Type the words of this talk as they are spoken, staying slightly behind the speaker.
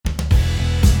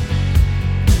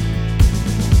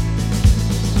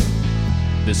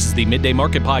This is the Midday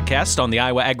Market Podcast on the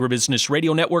Iowa Agribusiness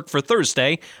Radio Network for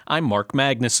Thursday. I'm Mark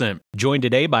Magnuson. Joined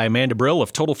today by Amanda Brill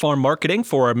of Total Farm Marketing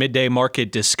for our Midday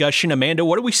Market discussion. Amanda,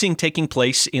 what are we seeing taking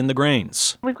place in the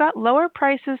grains? We've got lower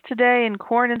prices today in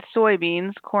corn and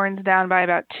soybeans. Corn's down by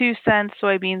about 2 cents,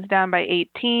 soybeans down by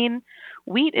 18.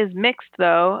 Wheat is mixed,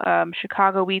 though.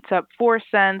 Chicago wheat's up 4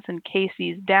 cents and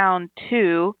Casey's down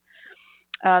 2.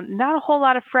 Not a whole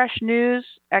lot of fresh news.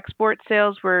 Export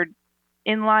sales were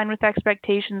in line with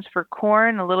expectations for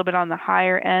corn, a little bit on the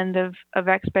higher end of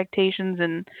expectations,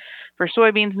 and for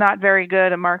soybeans, not very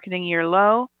good, a marketing year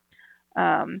low.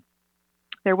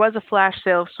 There was a flash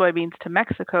sale of soybeans to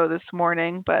Mexico this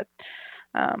morning, but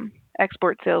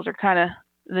export sales are kind of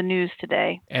the news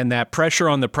today. And that pressure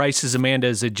on the prices, Amanda,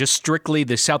 is it just strictly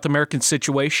the South American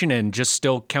situation and just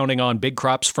still counting on big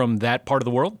crops from that part of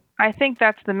the world? I think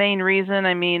that's the main reason.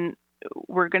 I mean,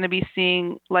 we're going to be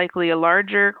seeing likely a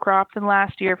larger crop than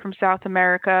last year from South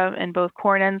America in both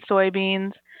corn and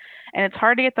soybeans. And it's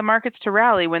hard to get the markets to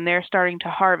rally when they're starting to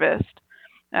harvest.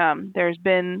 There's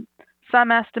been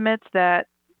some estimates that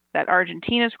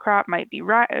Argentina's crop might be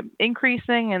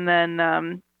increasing, and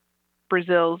then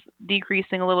Brazil's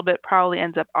decreasing a little bit, probably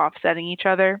ends up offsetting each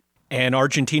other. And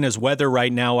Argentina's weather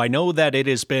right now, I know that it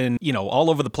has been, all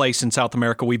over the place in South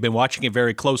America. We've been watching it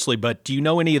very closely, but do you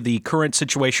know any of the current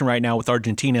situation right now with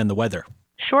Argentina and the weather?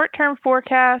 Short-term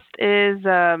forecast is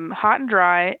hot and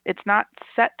dry. It's not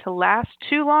set to last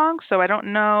too long, so I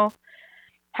don't know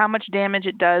how much damage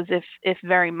it does, if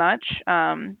very much.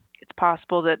 It's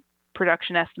possible that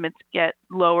production estimates get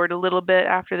lowered a little bit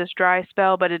after this dry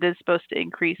spell, but it is supposed to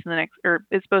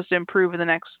it's supposed to improve in the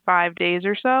next 5 days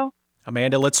or so.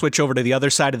 Amanda, let's switch over to the other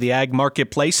side of the ag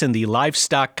marketplace in the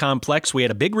livestock complex. We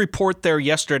had a big report there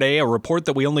yesterday, a report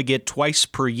that we only get twice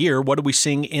per year. What are we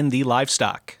seeing in the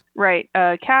livestock? Right.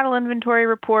 Cattle inventory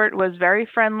report was very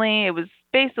friendly. It was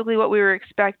basically what we were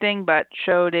expecting, but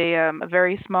showed a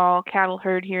very small cattle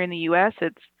herd here in the U.S.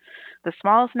 It's the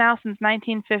smallest now since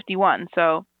 1951,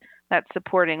 so that's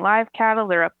supporting live cattle.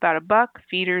 They're up about $1.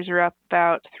 Feeders are up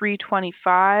about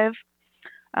 $3.25.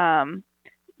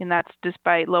 And that's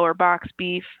despite lower box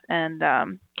beef and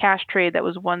cash trade that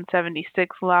was $176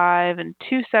 live and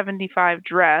 $275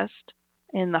 dressed.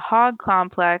 In the hog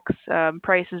complex,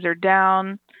 prices are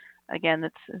down. Again,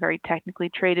 that's a very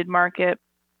technically traded market.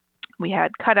 We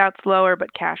had cutouts lower,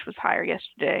 but cash was higher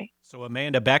yesterday. So,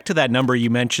 Amanda, back to that number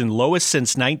you mentioned, lowest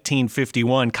since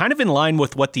 1951, kind of in line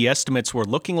with what the estimates were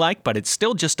looking like, but it's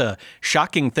still just a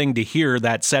shocking thing to hear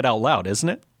that said out loud, isn't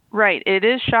it? Right. It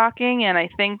is shocking, and I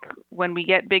think when we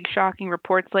get big shocking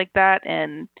reports like that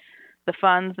and the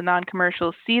funds, the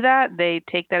non-commercials see that, they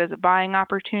take that as a buying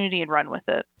opportunity and run with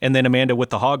it. And then, Amanda, with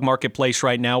the hog marketplace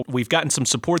right now, we've gotten some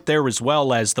support there as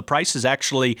well as the prices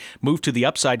actually moved to the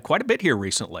upside quite a bit here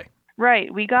recently.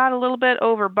 Right. We got a little bit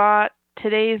overbought.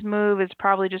 Today's move is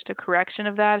probably just a correction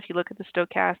of that if you look at the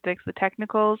stochastics, the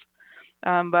technicals.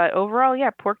 But overall,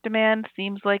 pork demand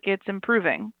seems like it's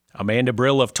improving. Amanda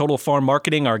Brill of Total Farm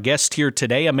Marketing, our guest here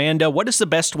today. Amanda, what is the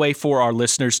best way for our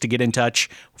listeners to get in touch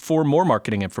for more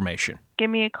marketing information? Give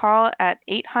me a call at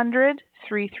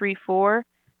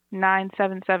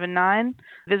 800-334-9779.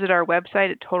 Visit our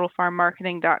website at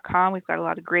totalfarmmarketing.com. We've got a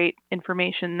lot of great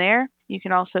information there. You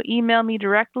can also email me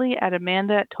directly at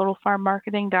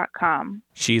amanda@totalfarmmarketing.com.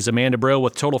 She's Amanda Brill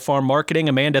with Total Farm Marketing.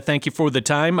 Amanda, thank you for the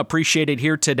time. Appreciate it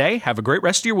here today. Have a great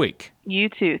rest of your week. You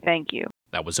too. Thank you.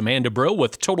 That was Amanda Brill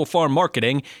with Total Farm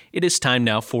Marketing. It is time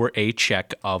now for a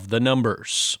check of the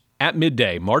numbers. At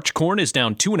midday, March corn is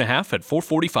down 2.5 at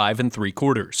 445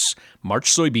 3/4.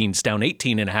 March soybeans down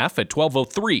 18.5 at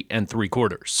 1203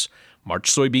 3/4.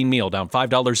 March soybean meal down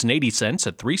 $5.80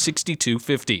 at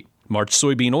 362.50. March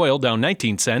soybean oil down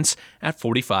 19 cents at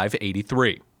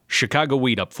 45.83. Chicago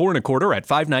wheat up 4 1/4 at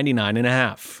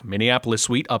 599.5. Minneapolis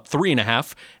wheat up 3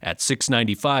 1/2 at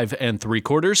 695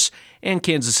 3/4. And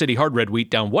Kansas City hard red wheat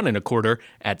down 1 1/4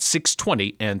 at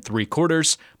 620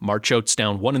 3/4. March oats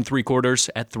down 1 3/4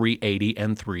 at 380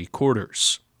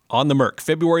 3/4. On the Merc,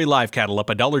 February live cattle up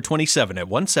 $1.27 at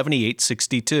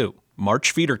 178.62.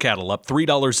 March feeder cattle up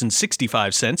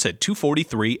 $3.65 at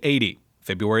 243.80.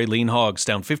 February lean hogs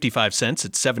down 55 cents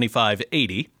at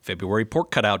 75.80. February pork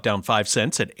cutout down 5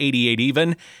 cents at 88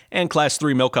 even. And Class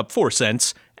 3 milk up 4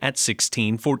 cents at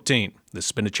 16.14. This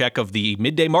has been a check of the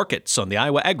midday markets on the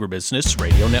Iowa Agribusiness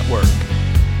Radio Network.